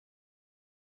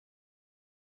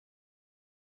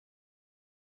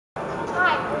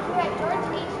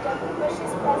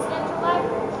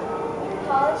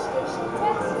Houston,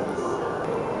 Texas.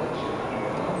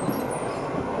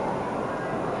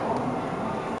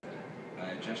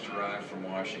 I just arrived from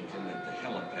Washington at the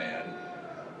helipad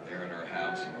there at our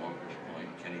house in Walker's Point,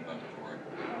 Kennebunkport.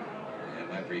 I have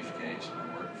my briefcase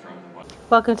and work from the...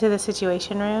 Welcome to the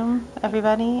Situation Room,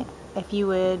 everybody. If you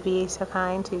would be so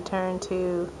kind to turn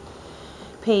to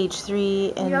page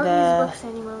 3 in don't the... use books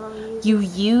anymore, Mom. You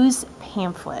use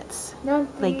pamphlets. No,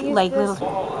 like little...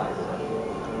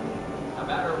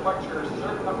 No matter what your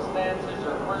circumstances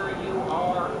or where you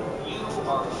are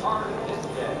part of this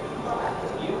day.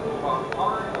 You are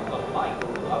part of the life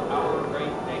of our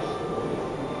great nation.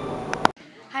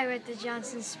 Hi, we're at the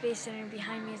Johnson Space Center.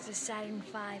 Behind me is the Saturn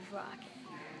V rocket.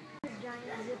 The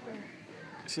giant zipper.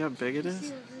 See how big it is? See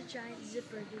the giant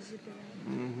zipper, the zipper.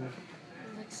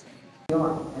 It looks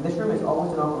And this room is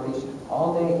always in operation,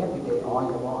 all day, every day, all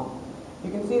year long. You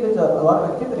can see there's a lot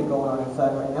of activity going on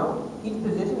inside right now. Each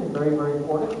position is very, very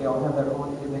important. They all have their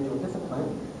own individual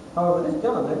discipline. However, this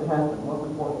gentleman has the most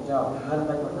important job. As a matter of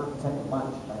fact, right now, he's taking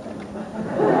lunch.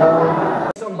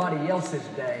 Somebody else's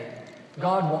day,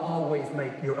 God will always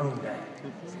make your own day.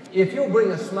 If you'll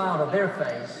bring a smile to their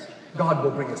face, God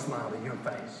will bring a smile to your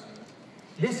face.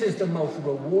 This is the most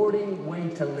rewarding way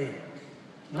to live.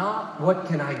 Not what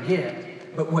can I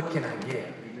get, but what can I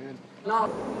give. Not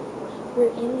We're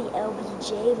in the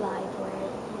LBJ library.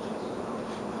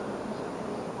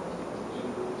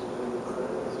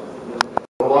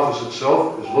 The office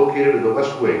itself is located in the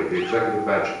west wing of the Executive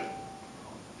Mansion.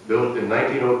 Built in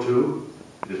 1902,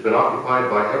 it has been occupied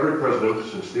by every president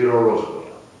since Theodore Roosevelt.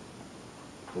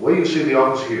 The way you see the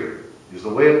office here is the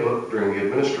way it looked during the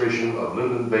administration of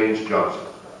Lyndon Baines Johnson.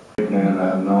 Men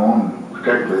I've known,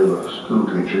 particularly a school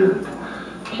teacher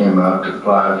that came out to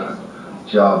apply for a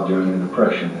job during the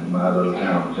Depression in my little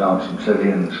town of Johnson City,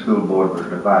 and the school board was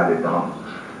divided on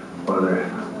whether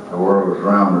the world was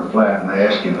round or flat, and they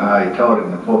asked him how he taught it,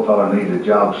 and the poor fellow needed a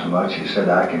job so much, he said,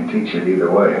 I can teach it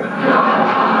either way.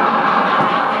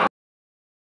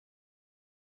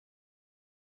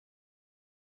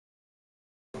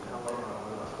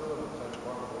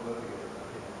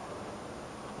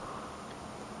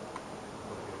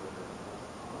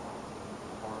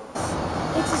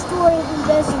 It's a story of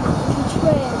embezzlement and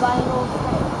betrayal by an old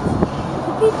friend.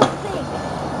 The people think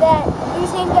that it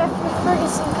was named after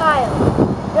Ferguson Kyle,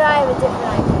 but I have a different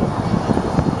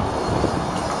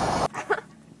idea.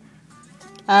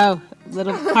 Oh,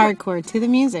 little hardcore to the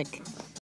music.